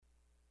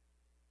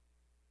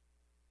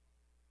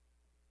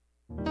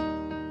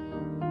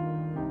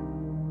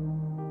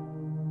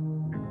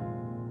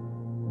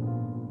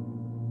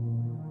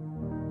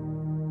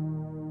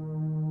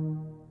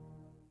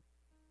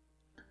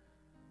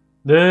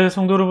네,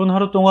 성도 여러분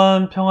하루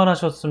동안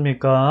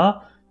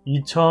평안하셨습니까?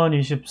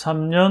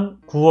 2023년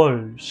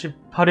 9월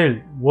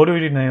 18일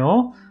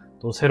월요일이네요.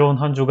 또 새로운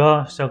한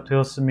주가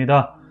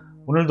시작되었습니다.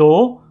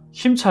 오늘도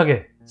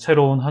힘차게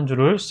새로운 한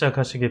주를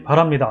시작하시기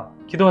바랍니다.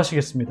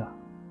 기도하시겠습니다.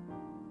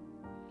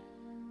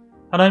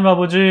 하나님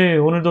아버지,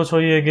 오늘도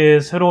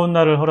저희에게 새로운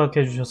날을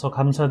허락해 주셔서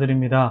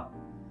감사드립니다.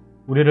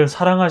 우리를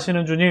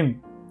사랑하시는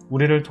주님,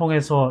 우리를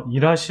통해서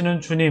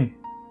일하시는 주님,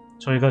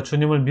 저희가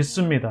주님을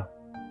믿습니다.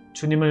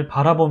 주님을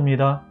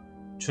바라봅니다.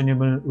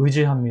 주님을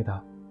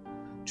의지합니다.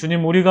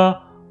 주님,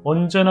 우리가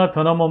언제나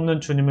변함없는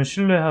주님을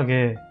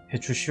신뢰하게 해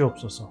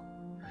주시옵소서.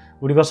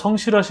 우리가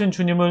성실하신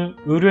주님을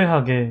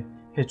의뢰하게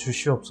해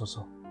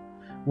주시옵소서.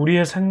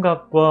 우리의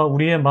생각과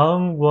우리의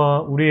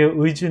마음과 우리의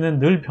의지는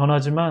늘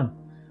변하지만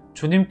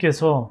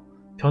주님께서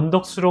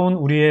변덕스러운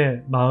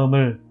우리의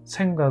마음을,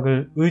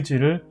 생각을,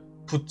 의지를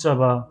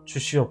붙잡아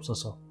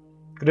주시옵소서.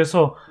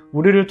 그래서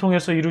우리를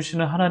통해서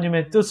이루시는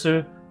하나님의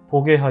뜻을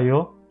보게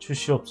하여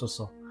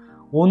주시옵소서.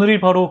 오늘이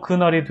바로 그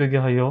날이 되게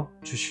하여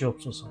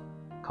주시옵소서.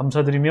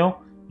 감사드리며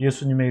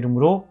예수님의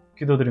이름으로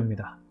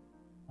기도드립니다.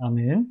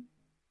 아멘.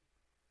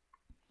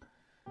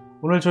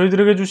 오늘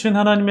저희들에게 주신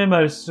하나님의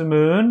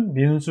말씀은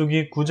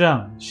민수기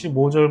 9장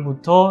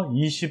 15절부터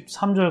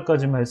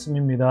 23절까지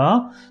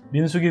말씀입니다.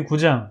 민수기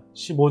 9장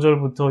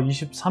 15절부터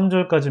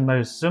 23절까지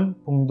말씀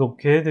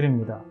봉독해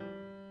드립니다.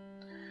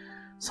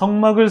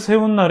 성막을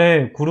세운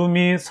날에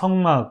구름이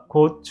성막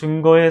곧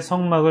증거의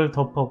성막을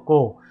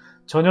덮었고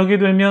저녁이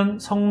되면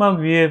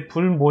성막 위에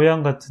불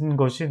모양 같은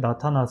것이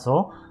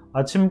나타나서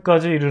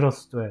아침까지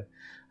이르렀으되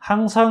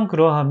항상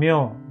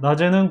그러하며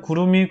낮에는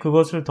구름이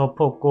그것을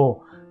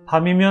덮었고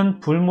밤이면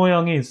불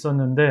모양이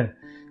있었는데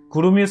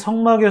구름이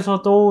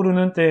성막에서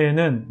떠오르는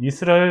때에는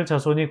이스라엘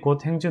자손이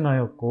곧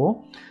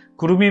행진하였고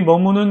구름이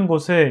머무는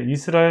곳에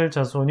이스라엘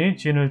자손이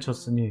진을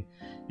쳤으니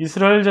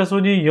이스라엘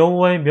자손이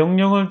여호와의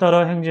명령을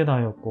따라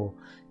행진하였고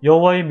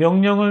여호와의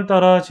명령을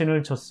따라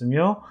진을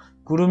쳤으며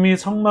구름이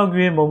성막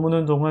위에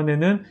머무는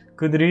동안에는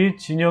그들이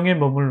진영에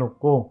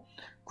머물렀고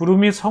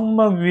구름이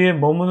성막 위에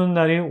머무는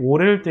날이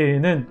오랠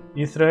때에는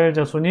이스라엘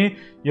자손이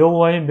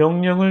여호와의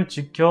명령을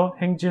지켜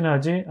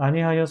행진하지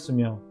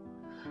아니하였으며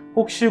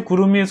혹시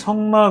구름이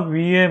성막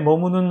위에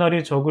머무는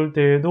날이 적을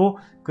때에도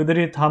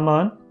그들이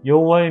다만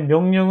여호와의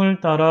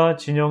명령을 따라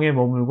진영에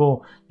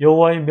머물고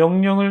여호와의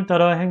명령을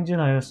따라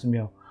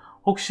행진하였으며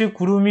혹시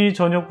구름이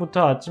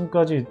저녁부터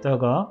아침까지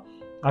있다가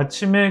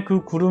아침에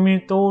그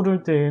구름이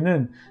떠오를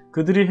때에는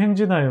그들이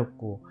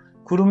행진하였고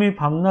구름이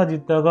밤낮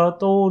있다가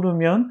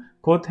떠오르면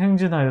곧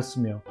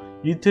행진하였으며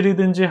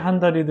이틀이든지 한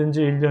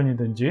달이든지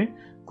 1년이든지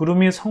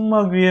구름이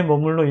성막 위에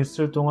머물러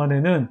있을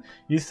동안에는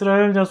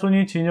이스라엘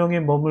자손이 진영에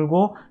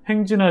머물고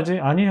행진하지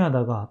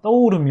아니하다가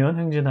떠오르면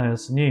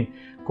행진하였으니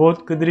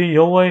곧 그들이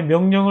여호와의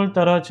명령을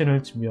따라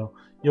진을 치며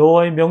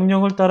여호와의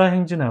명령을 따라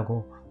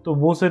행진하고 또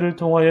모세를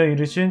통하여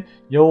이르신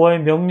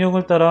여호와의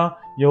명령을 따라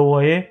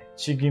여호와의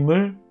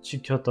직임을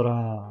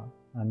지켰더라.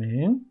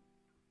 아멘.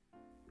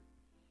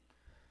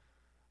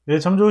 네,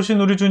 참 좋으신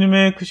우리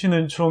주님의 크신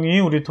은총이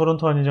우리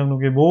토론토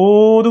한인장로교회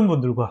모든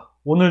분들과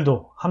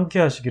오늘도 함께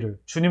하시기를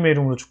주님의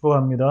이름으로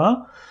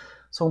축복합니다.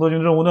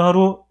 성도님들, 오늘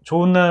하루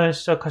좋은 날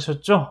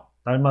시작하셨죠?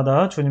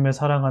 날마다 주님의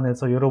사랑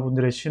안에서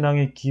여러분들의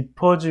신앙이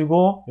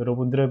깊어지고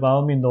여러분들의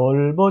마음이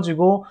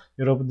넓어지고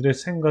여러분들의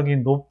생각이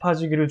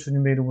높아지기를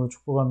주님의 이름으로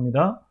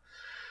축복합니다.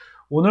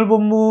 오늘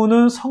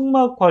본문은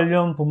성막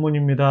관련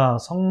본문입니다.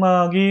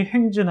 성막이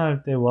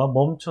행진할 때와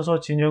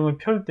멈춰서 진영을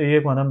펼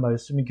때에 관한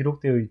말씀이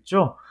기록되어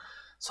있죠.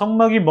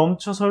 성막이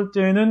멈춰설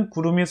때에는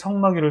구름이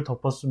성막 위를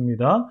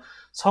덮었습니다.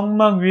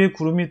 성막 위에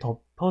구름이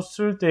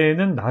덮었을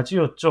때에는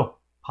낮이었죠.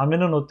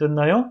 밤에는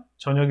어땠나요?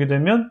 저녁이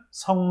되면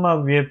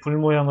성막 위에 불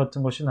모양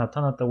같은 것이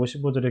나타났다고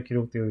 15절에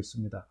기록되어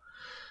있습니다.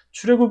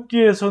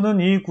 출애굽기에서는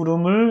이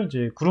구름을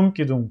이제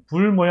구름기둥,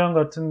 불 모양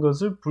같은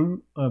것을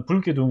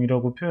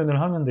불기둥이라고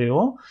표현을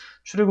하는데요.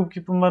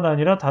 출애굽기뿐만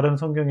아니라 다른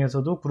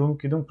성경에서도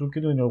구름기둥,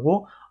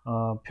 불기둥이라고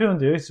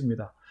표현되어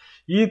있습니다.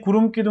 이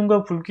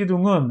구름기둥과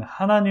불기둥은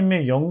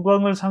하나님의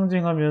영광을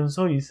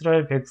상징하면서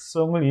이스라엘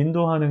백성을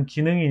인도하는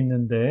기능이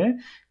있는데,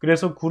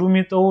 그래서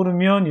구름이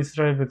떠오르면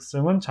이스라엘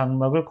백성은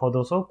장막을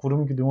걷어서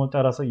구름기둥을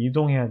따라서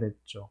이동해야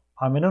됐죠.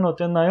 밤에는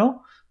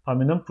어땠나요?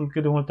 밤에는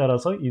불기둥을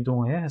따라서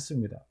이동해야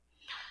했습니다.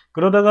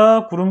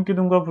 그러다가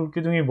구름기둥과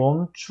불기둥이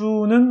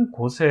멈추는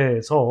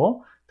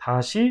곳에서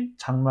다시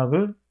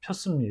장막을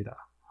폈습니다.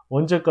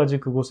 언제까지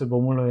그곳에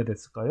머물러야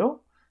됐을까요?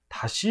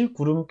 다시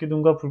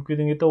구름기둥과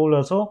불기둥이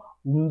떠올라서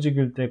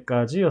움직일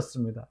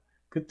때까지였습니다.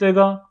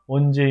 그때가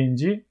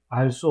언제인지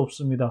알 수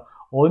없습니다.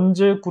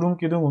 언제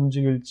구름기둥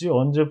움직일지,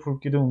 언제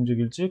불기둥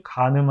움직일지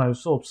가늠할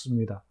수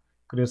없습니다.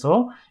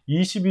 그래서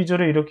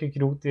 22절에 이렇게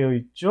기록되어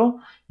있죠.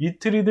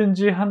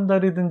 이틀이든지 한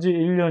달이든지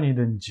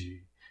 1년이든지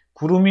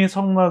구름이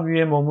성막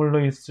위에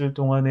머물러 있을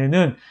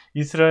동안에는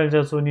이스라엘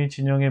자손이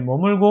진영에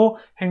머물고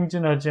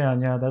행진하지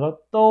아니하다가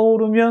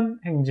떠오르면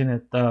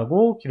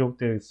행진했다고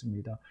기록되어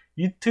있습니다.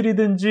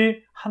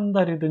 이틀이든지 한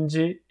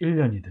달이든지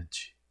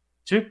 1년이든지,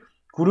 즉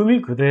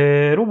구름이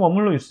그대로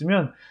머물러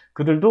있으면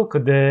그들도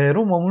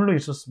그대로 머물러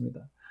있었습니다.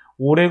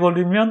 오래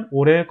걸리면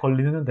오래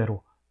걸리는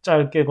대로,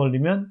 짧게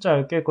걸리면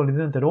짧게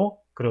걸리는 대로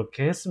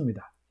그렇게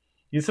했습니다.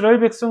 이스라엘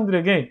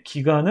백성들에게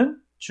기간은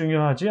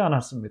중요하지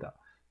않았습니다.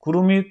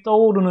 구름이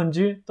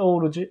떠오르는지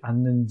떠오르지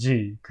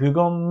않는지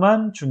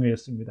그것만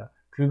중요했습니다.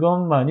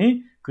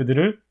 그것만이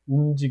그들을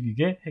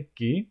움직이게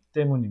했기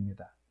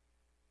때문입니다.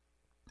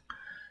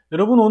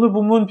 여러분, 오늘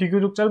본문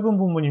비교적 짧은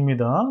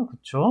본문입니다.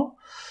 그렇죠?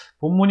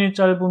 본문이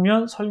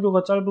짧으면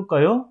설교가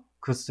짧을까요?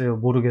 글쎄요,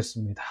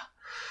 모르겠습니다.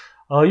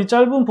 이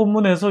짧은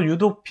본문에서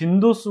유독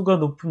빈도수가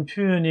높은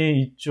표현이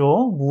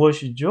있죠.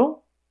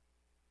 무엇이죠?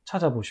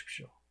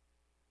 찾아보십시오.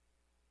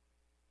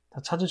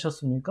 다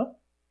찾으셨습니까?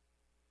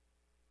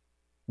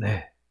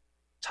 네,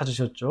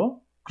 찾으셨죠?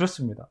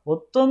 그렇습니다.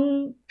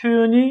 어떤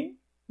표현이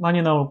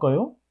많이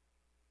나올까요?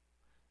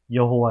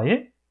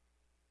 여호와의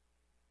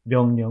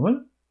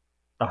명령을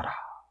따라.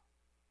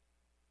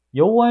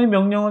 여호와의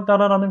명령을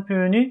따라라는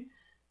표현이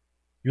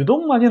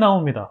유독 많이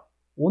나옵니다.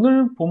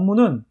 오늘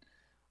본문은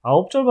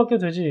 9절밖에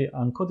되지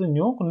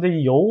않거든요. 그런데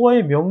이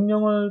여호와의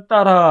명령을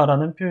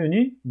따라라는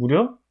표현이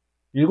무려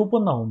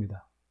 7번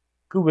나옵니다.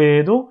 그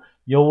외에도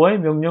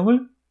여호와의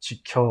명령을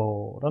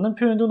지켜라는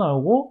표현도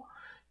나오고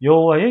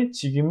여호와의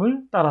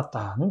직임을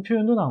따랐다는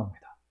표현도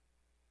나옵니다.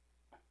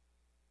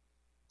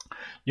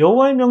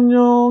 여호와의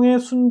명령에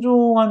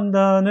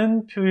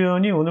순종한다는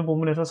표현이 오늘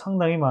본문에서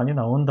상당히 많이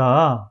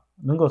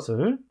나온다는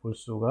것을 볼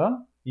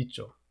수가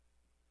있죠.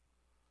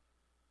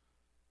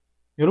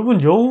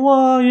 여러분,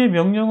 여호와의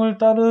명령을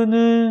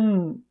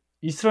따르는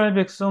이스라엘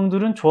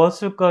백성들은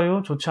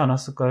좋았을까요? 좋지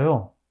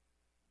않았을까요?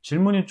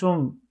 질문이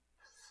좀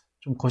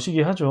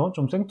거시기 하죠.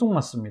 좀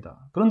생뚱맞습니다.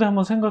 그런데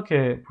한번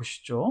생각해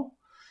보시죠.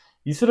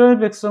 이스라엘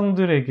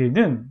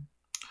백성들에게는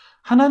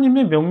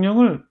하나님의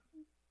명령을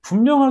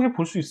분명하게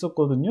볼 수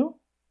있었거든요.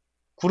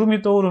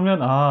 구름이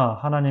떠오르면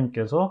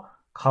하나님께서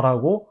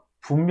가라고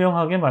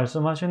분명하게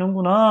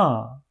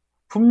말씀하시는구나.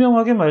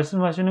 분명하게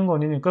말씀하시는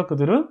거니까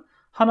그들은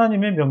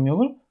하나님의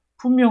명령을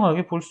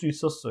분명하게 볼 수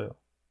있었어요.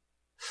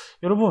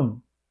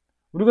 여러분,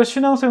 우리가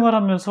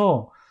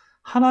신앙생활하면서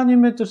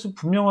하나님의 뜻을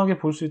분명하게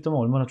볼 수 있다면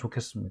얼마나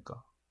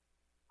좋겠습니까?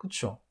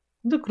 그렇죠?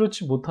 근데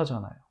그렇지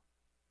못하잖아요.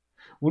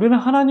 우리는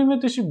하나님의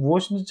뜻이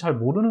무엇인지 잘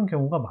모르는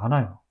경우가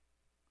많아요.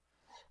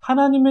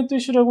 하나님의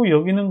뜻이라고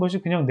여기는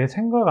것이 그냥 내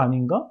생각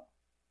아닌가?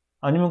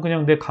 아니면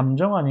그냥 내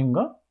감정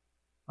아닌가?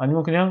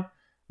 아니면 그냥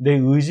내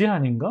의지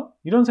아닌가?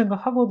 이런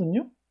생각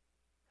하거든요.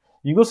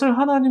 이것을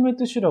하나님의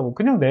뜻이라고,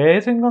 그냥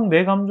내 생각,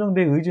 내 감정,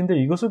 내 의지인데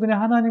이것을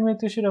그냥 하나님의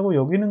뜻이라고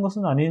여기는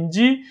것은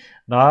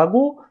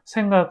아닌지라고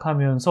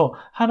생각하면서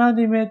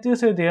하나님의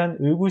뜻에 대한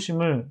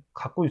의구심을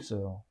갖고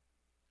있어요.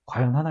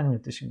 과연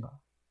하나님의 뜻인가?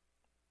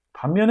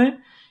 반면에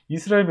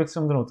이스라엘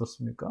백성들은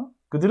어떻습니까?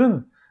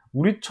 그들은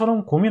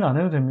우리처럼 고민 안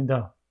해도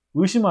됩니다.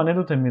 의심 안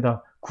해도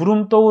됩니다.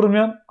 구름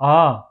떠오르면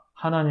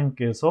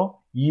하나님께서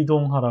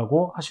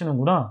이동하라고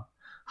하시는구나.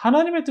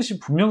 하나님의 뜻이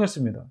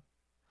분명했습니다.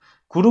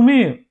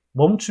 구름이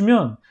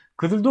멈추면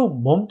그들도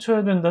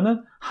멈춰야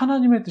된다는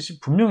하나님의 뜻이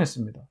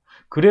분명했습니다.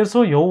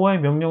 그래서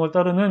여호와의 명령을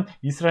따르는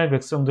이스라엘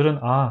백성들은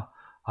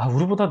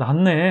우리보다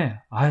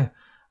낫네.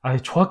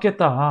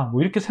 좋았겠다.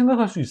 뭐 이렇게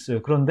생각할 수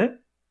있어요. 그런데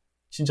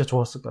진짜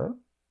좋았을까요?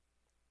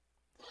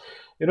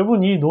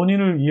 여러분, 이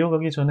논의를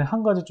이어가기 전에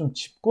한 가지 좀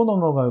짚고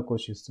넘어갈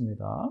것이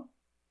있습니다.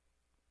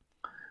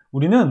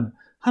 우리는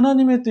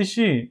하나님의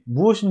뜻이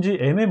무엇인지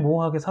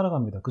애매모호하게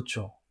살아갑니다.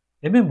 그렇죠?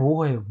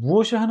 애매모호해요.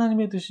 무엇이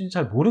하나님의 뜻인지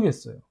잘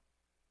모르겠어요.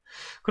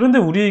 그런데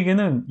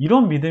우리에게는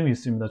이런 믿음이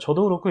있습니다.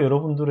 저도 그렇고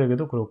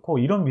여러분들에게도 그렇고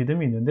이런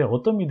믿음이 있는데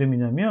어떤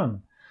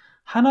믿음이냐면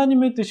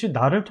하나님의 뜻이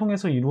나를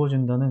통해서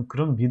이루어진다는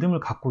그런 믿음을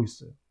갖고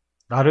있어요.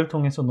 나를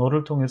통해서,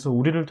 너를 통해서,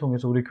 우리를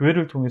통해서, 우리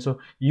교회를 통해서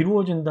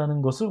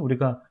이루어진다는 것을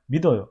우리가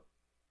믿어요.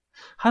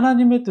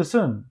 하나님의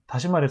뜻은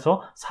다시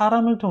말해서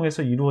사람을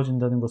통해서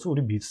이루어진다는 것을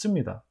우리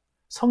믿습니다.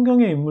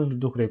 성경의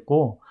인물들도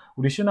그랬고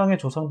우리 신앙의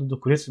조상들도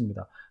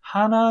그랬습니다.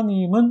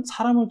 하나님은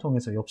사람을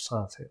통해서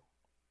역사하세요.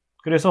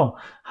 그래서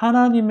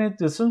하나님의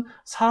뜻은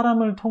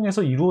사람을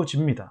통해서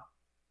이루어집니다.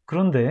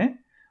 그런데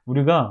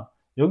우리가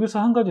여기서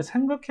한 가지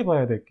생각해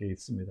봐야 될 게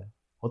있습니다.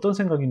 어떤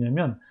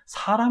생각이냐면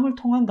사람을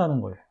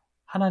통한다는 거예요.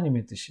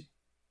 하나님의 뜻이.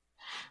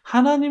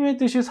 하나님의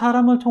뜻이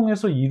사람을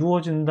통해서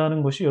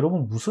이루어진다는 것이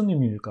여러분 무슨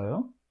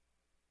의미일까요?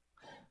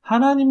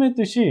 하나님의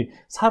뜻이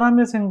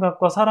사람의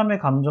생각과 사람의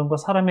감정과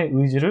사람의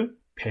의지를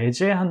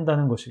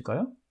배제한다는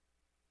것일까요?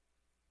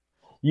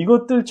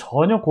 이것들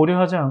전혀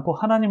고려하지 않고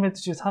하나님의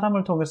뜻이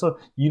사람을 통해서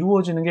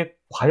이루어지는 게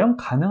과연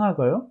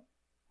가능할까요?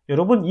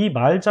 여러분, 이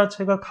말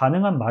자체가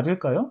가능한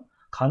말일까요?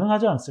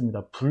 가능하지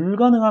않습니다.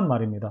 불가능한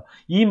말입니다.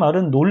 이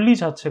말은 논리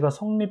자체가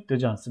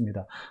성립되지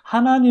않습니다.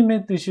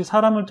 하나님의 뜻이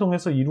사람을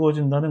통해서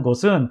이루어진다는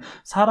것은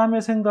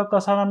사람의 생각과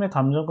사람의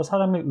감정과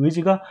사람의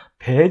의지가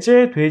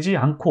배제되지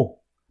않고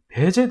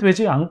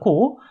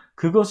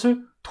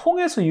그것을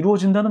통해서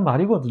이루어진다는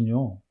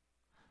말이거든요.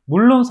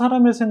 물론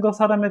사람의 생각,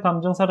 사람의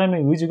감정,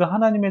 사람의 의지가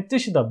하나님의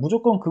뜻이다,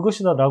 무조건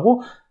그것이다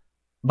라고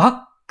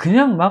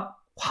그냥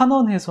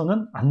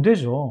환원해서는 안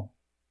되죠.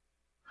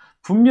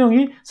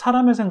 분명히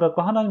사람의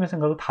생각과 하나님의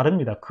생각은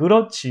다릅니다.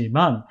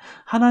 그렇지만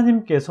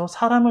하나님께서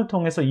사람을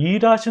통해서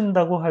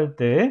일하신다고 할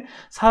때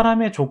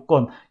사람의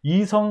조건,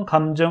 이성,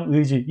 감정,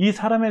 의지, 이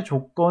사람의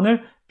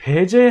조건을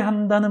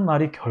배제한다는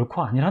말이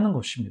결코 아니라는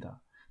것입니다.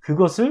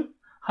 그것을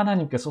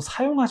하나님께서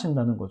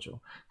사용하신다는 거죠.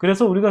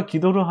 그래서 우리가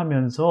기도를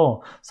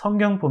하면서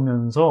성경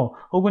보면서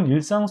혹은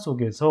일상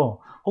속에서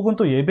혹은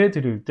또 예배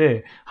드릴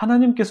때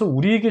하나님께서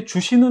우리에게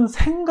주시는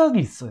생각이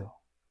있어요.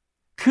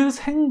 그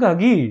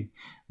생각이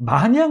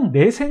마냥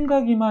내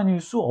생각이만일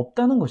수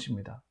없다는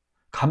것입니다.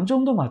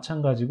 감정도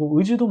마찬가지고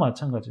의지도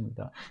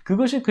마찬가지입니다.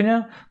 그것이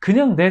그냥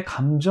내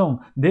감정,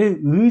 내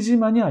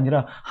의지만이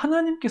아니라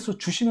하나님께서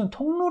주시는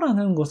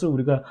통로라는 것을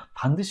우리가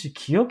반드시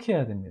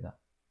기억해야 됩니다.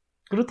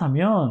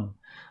 그렇다면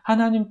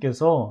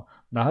하나님께서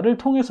나를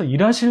통해서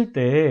일하실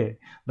때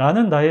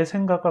나는 나의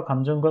생각과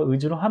감정과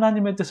의지로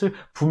하나님의 뜻을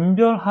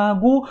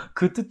분별하고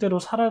그 뜻대로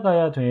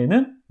살아가야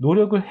되는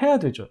노력을 해야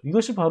되죠.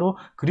 이것이 바로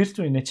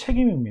그리스도인의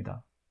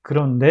책임입니다.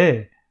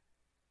 그런데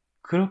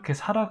그렇게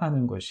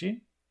살아가는 것이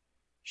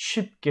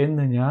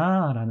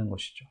쉽겠느냐라는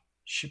것이죠.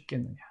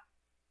 쉽겠느냐.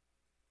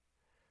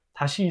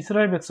 다시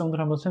이스라엘 백성들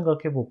한번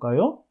생각해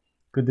볼까요?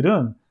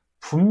 그들은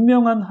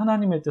분명한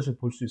하나님의 뜻을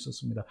볼 수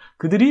있었습니다.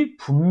 그들이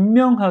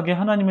분명하게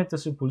하나님의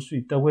뜻을 볼 수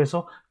있다고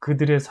해서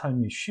그들의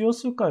삶이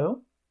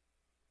쉬웠을까요?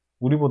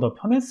 우리보다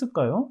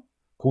편했을까요?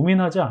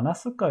 고민하지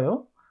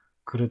않았을까요?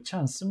 그렇지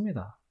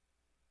않습니다.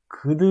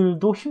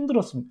 그들도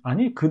힘들었습니다.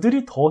 아니,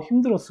 그들이 더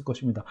힘들었을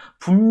것입니다.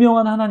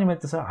 분명한 하나님의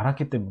뜻을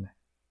알았기 때문에.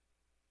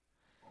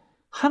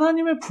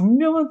 하나님의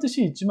분명한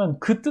뜻이 있지만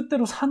그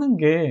뜻대로 사는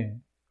게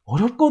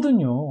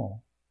어렵거든요.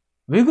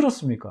 왜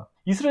그렇습니까?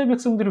 이스라엘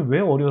백성들이 왜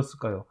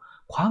어려웠을까요?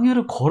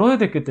 광야를 걸어야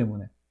됐기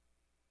때문에.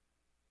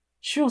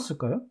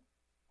 쉬웠을까요?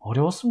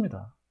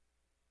 어려웠습니다.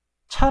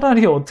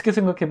 차라리 어떻게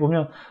생각해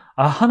보면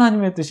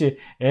하나님의 뜻이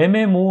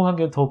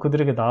애매모호하게 더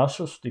그들에게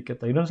나았을 수도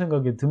있겠다 이런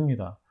생각이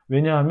듭니다.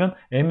 왜냐하면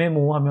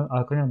애매모호하면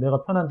그냥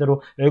내가 편한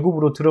대로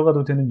애굽으로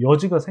들어가도 되는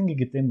여지가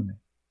생기기 때문에.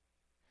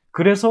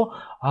 그래서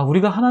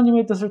우리가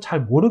하나님의 뜻을 잘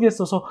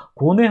모르겠어서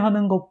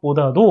고뇌하는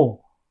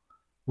것보다도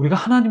우리가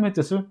하나님의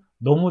뜻을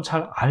너무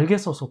잘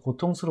알겠어서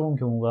고통스러운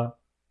경우가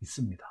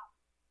있습니다.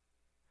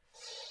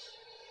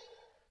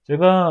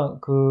 제가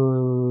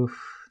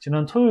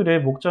지난 토요일에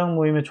목장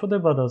모임에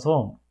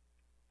초대받아서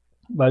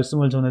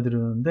말씀을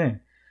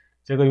전해드렸는데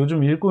제가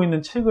요즘 읽고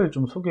있는 책을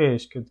좀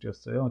소개시켜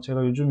드렸어요.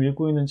 제가 요즘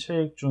읽고 있는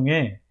책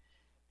중에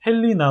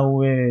헨리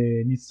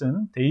나우엔이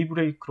쓴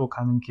데이브레이크로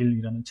가는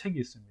길이라는 책이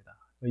있습니다.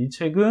 이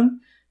책은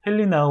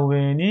헨리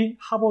나우엔이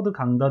하버드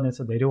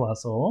강단에서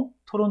내려와서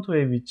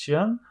토론토에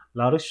위치한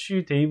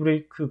라르쉬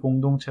데이브레이크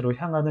공동체로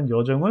향하는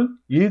여정을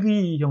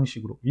일기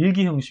형식으로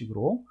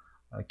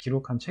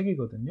기록한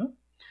책이거든요.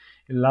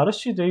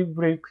 라르쉬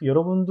데이브레이크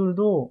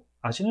여러분들도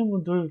아시는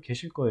분들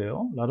계실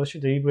거예요. 라르쉬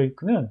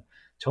데이브레이크는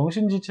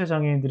정신지체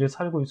장애인들이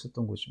살고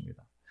있었던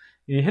곳입니다.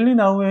 이 헨리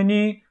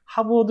나우엔이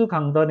하버드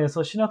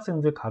강단에서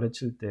신학생들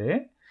가르칠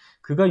때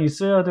그가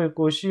있어야 될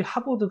곳이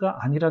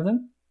하버드가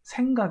아니라는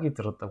생각이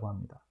들었다고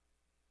합니다.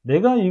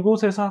 내가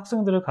이곳에서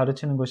학생들을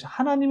가르치는 것이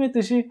하나님의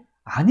뜻이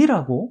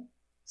아니라고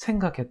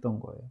생각했던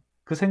거예요.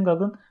 그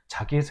생각은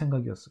자기의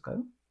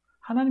생각이었을까요?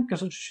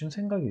 하나님께서 주신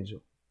생각이죠.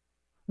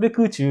 근데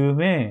그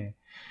즈음에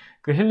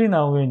그 헨리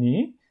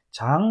나우엔이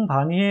장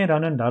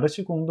바니에라는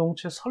라르시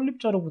공동체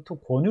설립자로부터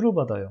권유를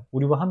받아요.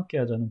 우리와 함께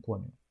하자는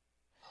권유.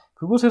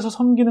 그곳에서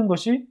섬기는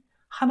것이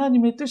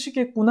하나님의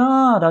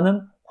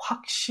뜻이겠구나라는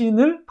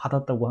확신을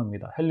받았다고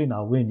합니다. 헨리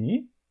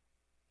나우엔이.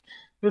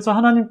 그래서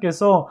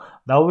하나님께서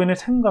나우엔의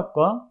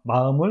생각과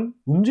마음을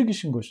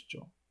움직이신 것이죠.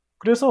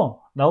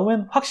 그래서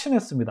나우엔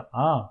확신했습니다.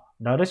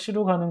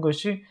 라르시로 가는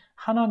것이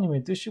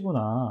하나님의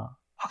뜻이구나.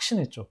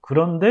 확신했죠.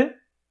 그런데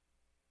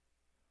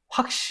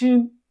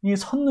확신이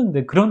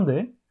섰는데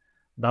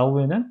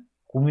나우엔은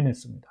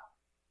고민했습니다.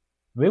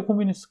 왜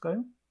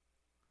고민했을까요?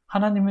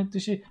 하나님의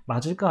뜻이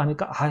맞을까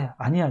아닐까?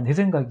 아니야, 내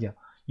생각이야.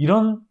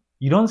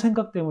 이런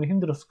생각 때문에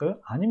힘들었을까요?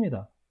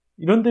 아닙니다.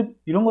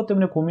 이런 것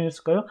때문에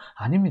고민했을까요?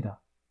 아닙니다.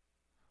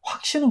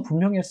 확신은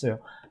분명히 했어요.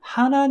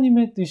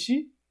 하나님의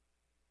뜻이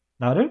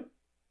나를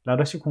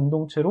라르시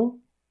공동체로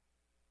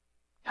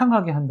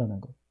향하게 한다는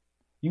것.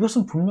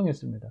 이것은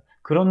분명했습니다.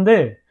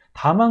 그런데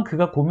다만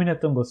그가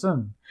고민했던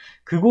것은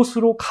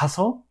그곳으로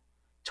가서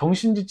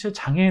정신지체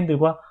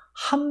장애인들과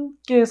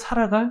함께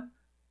살아갈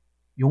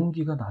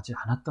용기가 나지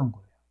않았던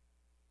거예요.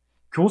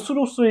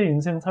 교수로서의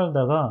인생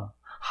살다가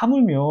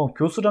하물며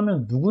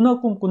교수라면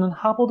누구나 꿈꾸는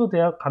하버드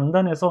대학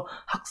강단에서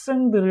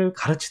학생들을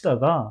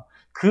가르치다가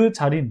그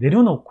자리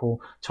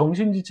내려놓고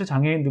정신지체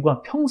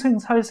장애인들과 평생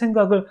살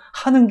생각을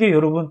하는 게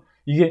여러분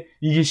이게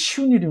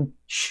쉬운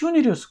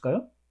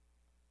일이었을까요?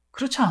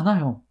 그렇지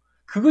않아요.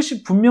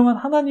 그것이 분명한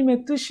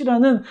하나님의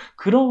뜻이라는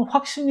그런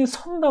확신이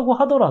선다고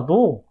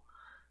하더라도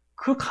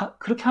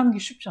그렇게 하는 게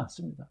쉽지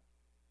않습니다.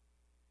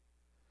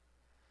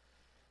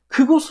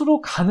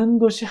 그곳으로 가는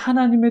것이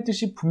하나님의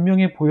뜻이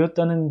분명해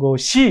보였다는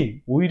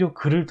것이 오히려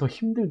그를 더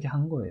힘들게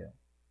한 거예요.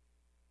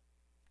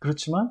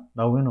 그렇지만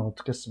나우엔은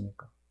어떻게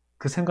했습니까?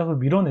 그 생각을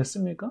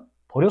밀어냈습니까?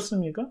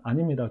 버렸습니까?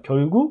 아닙니다.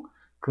 결국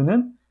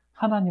그는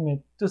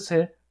하나님의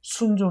뜻에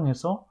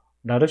순종해서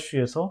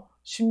라르쉬에서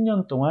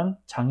 10년 동안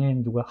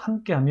장애인들과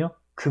함께하며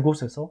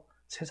그곳에서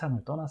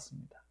세상을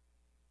떠났습니다.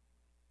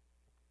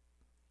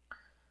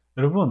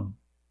 여러분,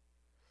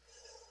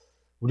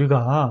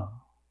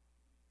 우리가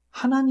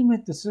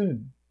하나님의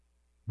뜻을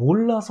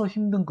몰라서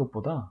힘든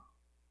것보다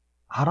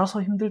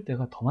알아서 힘들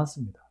때가 더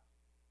많습니다.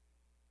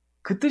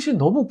 그 뜻이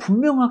너무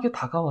분명하게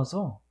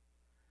다가와서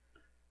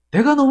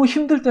내가 너무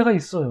힘들 때가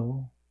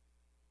있어요.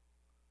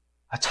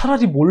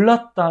 차라리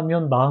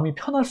몰랐다면 마음이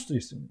편할 수도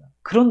있습니다.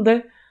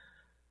 그런데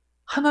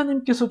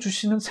하나님께서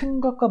주시는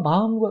생각과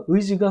마음과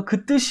의지가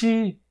그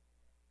뜻이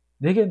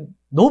내게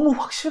너무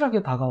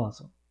확실하게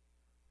다가와서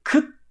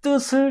그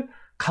뜻을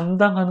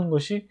감당하는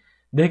것이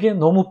내게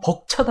너무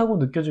벅차다고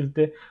느껴질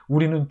때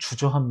우리는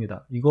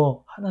주저합니다.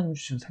 이거 하나님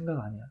주신 생각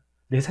아니야.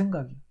 내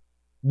생각이야.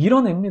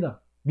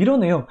 밀어냅니다.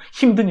 밀어내요.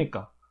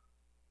 힘드니까.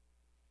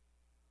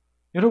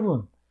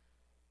 여러분,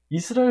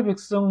 이스라엘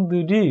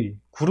백성들이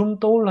구름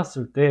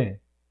떠올랐을 때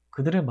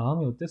그들의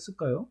마음이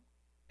어땠을까요?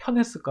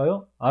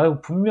 편했을까요?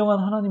 분명한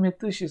하나님의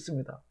뜻이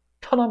있습니다.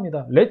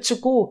 편합니다.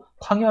 렛츠고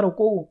광야로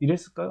고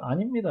이랬을까요?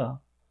 아닙니다.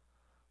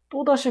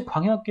 또다시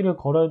광야길을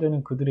걸어야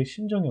되는 그들의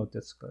심정이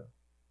어땠을까요?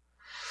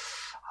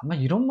 아마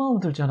이런 마음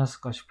들지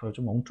않았을까 싶어요.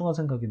 좀 엉뚱한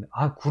생각인데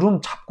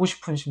구름 잡고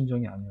싶은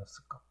심정이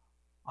아니었을까?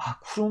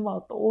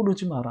 구름아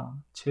떠오르지 마라.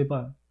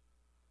 제발.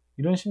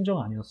 이런 심정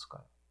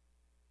아니었을까요?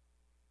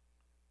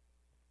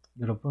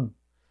 여러분,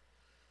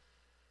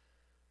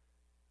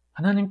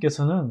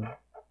 하나님께서는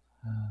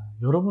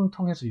여러분을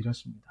통해서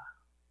일하십니다.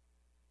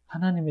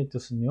 하나님의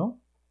뜻은요,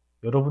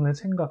 여러분의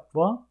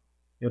생각과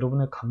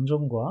여러분의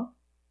감정과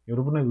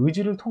여러분의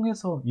의지를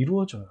통해서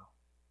이루어져요.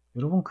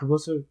 여러분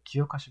그것을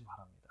기억하시기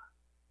바랍니다.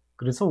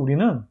 그래서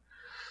우리는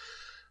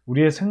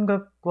우리의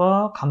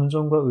생각과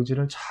감정과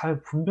의지를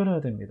잘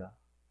분별해야 됩니다.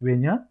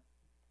 왜냐?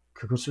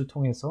 그것을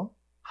통해서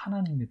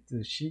하나님의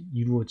뜻이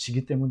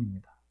이루어지기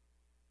때문입니다.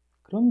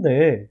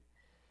 그런데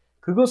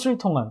그것을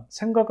통한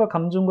생각과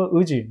감정과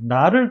의지,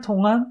 나를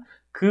통한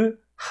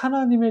그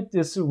하나님의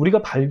뜻을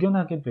우리가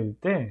발견하게 될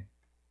때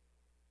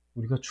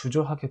우리가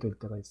주저하게 될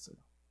때가 있어요.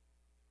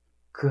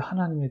 그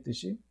하나님의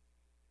뜻이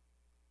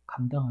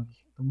감당하기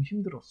너무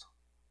힘들어서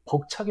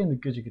벅차게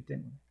느껴지기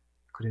때문에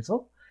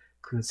그래서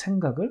그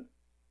생각을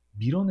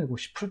밀어내고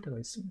싶을 때가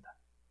있습니다.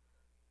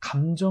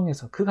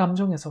 그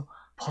감정에서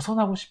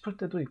벗어나고 싶을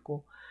때도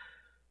있고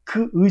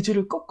그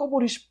의지를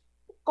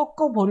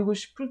꺾어버리고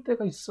싶을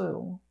때가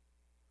있어요.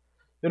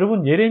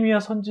 여러분, 예레미야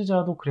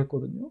선지자도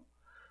그랬거든요.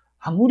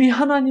 아무리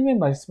하나님의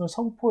말씀을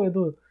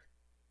선포해도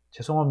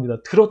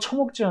죄송합니다. 들어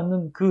처먹지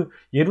않는 그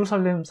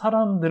예루살렘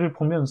사람들을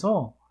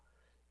보면서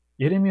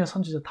예레미야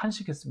선지자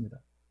탄식했습니다.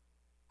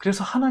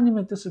 그래서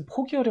하나님의 뜻을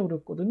포기하려고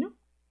그랬거든요.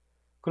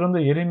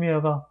 그런데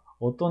예레미야가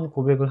어떤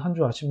고백을 한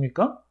줄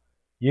아십니까?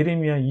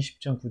 예레미야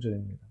 20장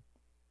 9절입니다.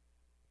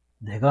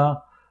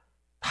 내가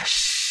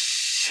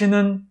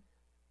다시는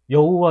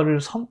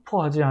여호와를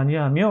선포하지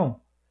아니하며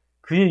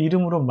그의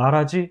이름으로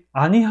말하지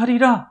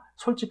아니하리라.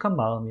 솔직한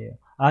마음이에요.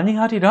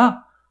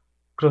 아니하리라.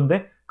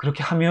 그런데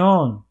그렇게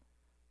하면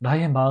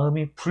나의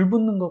마음이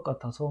불붙는 것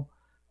같아서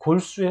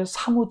골수에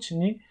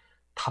사무치니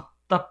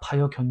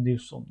답답하여 견딜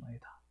수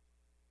없나이다.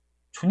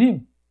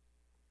 주님,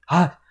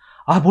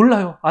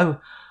 몰라요.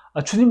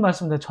 주님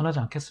말씀 내가 전하지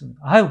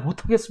않겠습니다.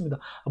 못하겠습니다.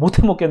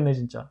 못해 먹겠네,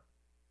 진짜.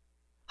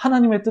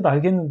 하나님의 뜻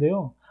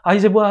알겠는데요.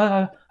 이제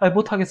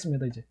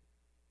못하겠습니다, 이제.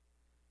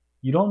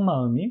 이런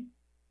마음이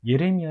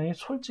예레미야의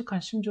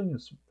솔직한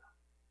심정이었습니다.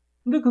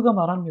 근데 그가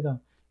말합니다.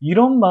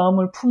 이런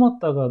마음을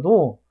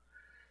품었다가도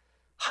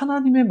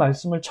하나님의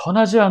말씀을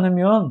전하지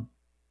않으면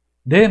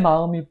내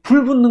마음이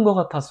불붙는 것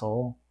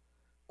같아서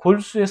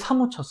골수에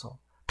사무쳐서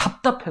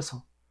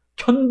답답해서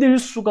견딜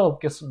수가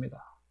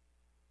없겠습니다.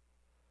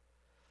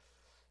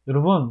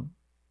 여러분,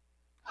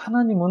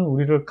 하나님은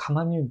우리를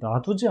가만히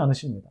놔두지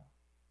않으십니다.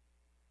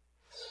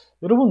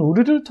 여러분,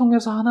 우리를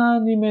통해서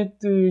하나님의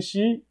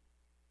뜻이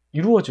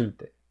이루어질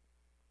때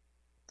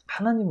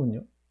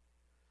하나님은요,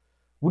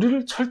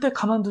 우리를 절대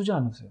가만두지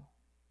않으세요.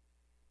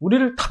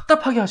 우리를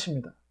답답하게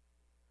하십니다.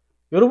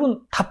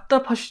 여러분,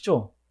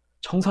 답답하시죠?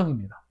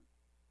 정상입니다.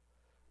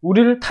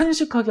 우리를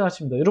탄식하게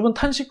하십니다. 여러분,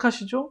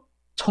 탄식하시죠?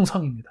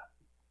 정상입니다.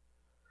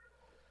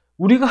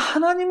 우리가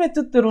하나님의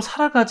뜻대로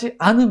살아가지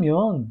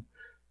않으면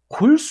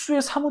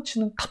골수에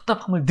사무치는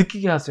답답함을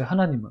느끼게 하세요,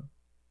 하나님은.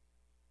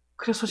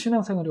 그래서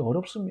신앙생활이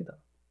어렵습니다.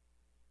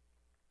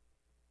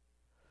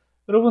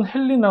 여러분,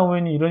 헨리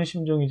나우엔이 이런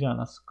심정이지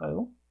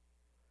않았을까요?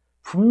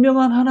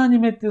 분명한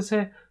하나님의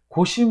뜻에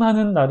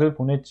고심하는 날을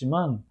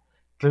보냈지만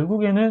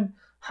결국에는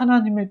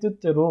하나님의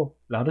뜻대로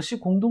라르시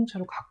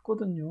공동체로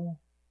갔거든요.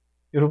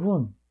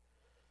 여러분,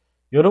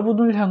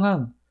 여러분을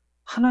향한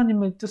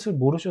하나님의 뜻을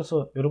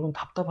모르셔서 여러분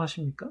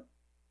답답하십니까?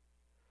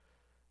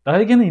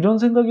 나에게는 이런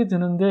생각이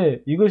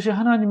드는데 이것이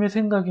하나님의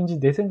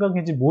생각인지 내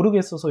생각인지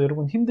모르겠어서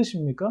여러분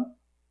힘드십니까?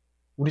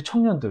 우리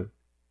청년들,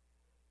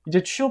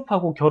 이제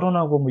취업하고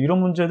결혼하고 이런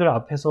문제들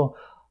앞에서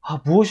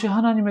무엇이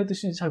하나님의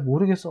뜻인지 잘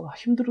모르겠어.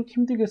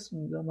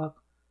 힘들겠습니다.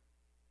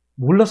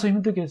 몰라서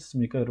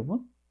힘들겠습니까,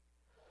 여러분?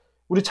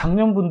 우리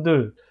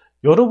장년분들,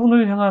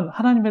 여러분을 향한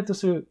하나님의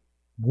뜻을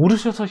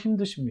모르셔서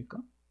힘드십니까?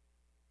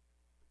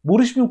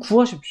 모르시면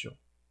구하십시오.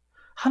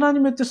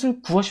 하나님의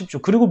뜻을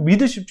구하십시오. 그리고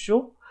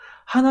믿으십시오.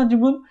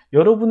 하나님은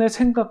여러분의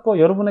생각과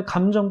여러분의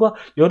감정과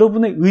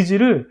여러분의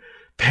의지를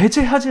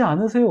배제하지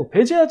않으세요.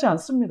 배제하지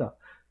않습니다.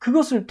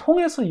 그것을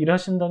통해서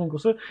일하신다는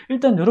것을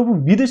일단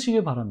여러분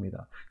믿으시기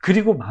바랍니다.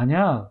 그리고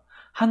만약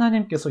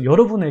하나님께서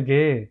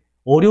여러분에게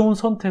어려운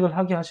선택을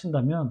하게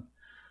하신다면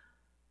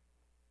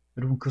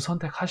여러분 그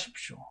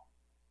선택하십시오.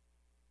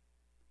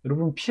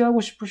 여러분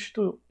피하고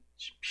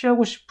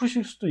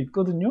싶으실 수도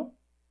있거든요.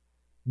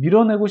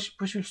 밀어내고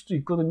싶으실 수도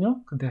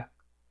있거든요. 근데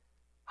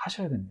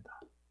하셔야 됩니다.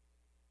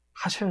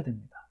 하셔야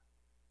됩니다.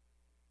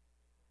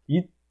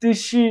 이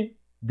뜻이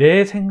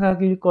내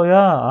생각일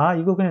거야.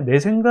 이거 그냥 내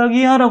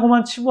생각이야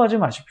라고만 치부하지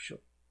마십시오.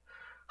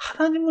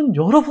 하나님은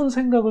여러분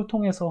생각을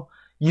통해서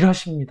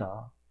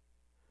일하십니다.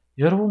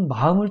 여러분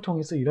마음을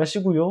통해서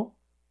일하시고요.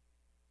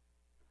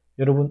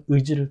 여러분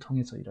의지를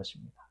통해서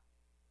일하십니다.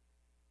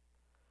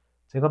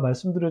 제가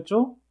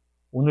말씀드렸죠?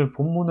 오늘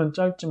본문은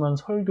짧지만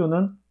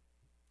설교는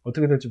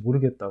어떻게 될지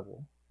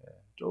모르겠다고.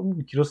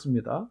 좀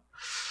길었습니다.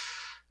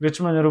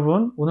 그렇지만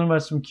여러분 오늘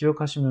말씀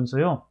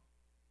기억하시면서요.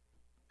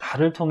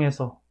 나를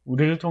통해서,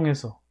 우리를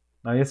통해서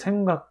나의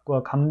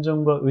생각과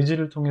감정과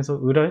의지를 통해서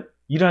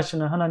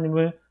일하시는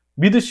하나님을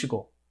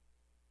믿으시고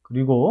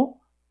그리고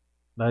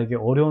나에게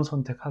어려운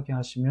선택하게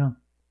하시면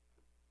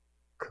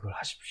그걸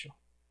하십시오.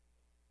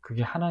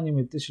 그게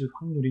하나님의 뜻일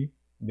확률이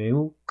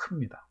매우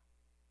큽니다.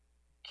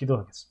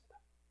 기도하겠습니다.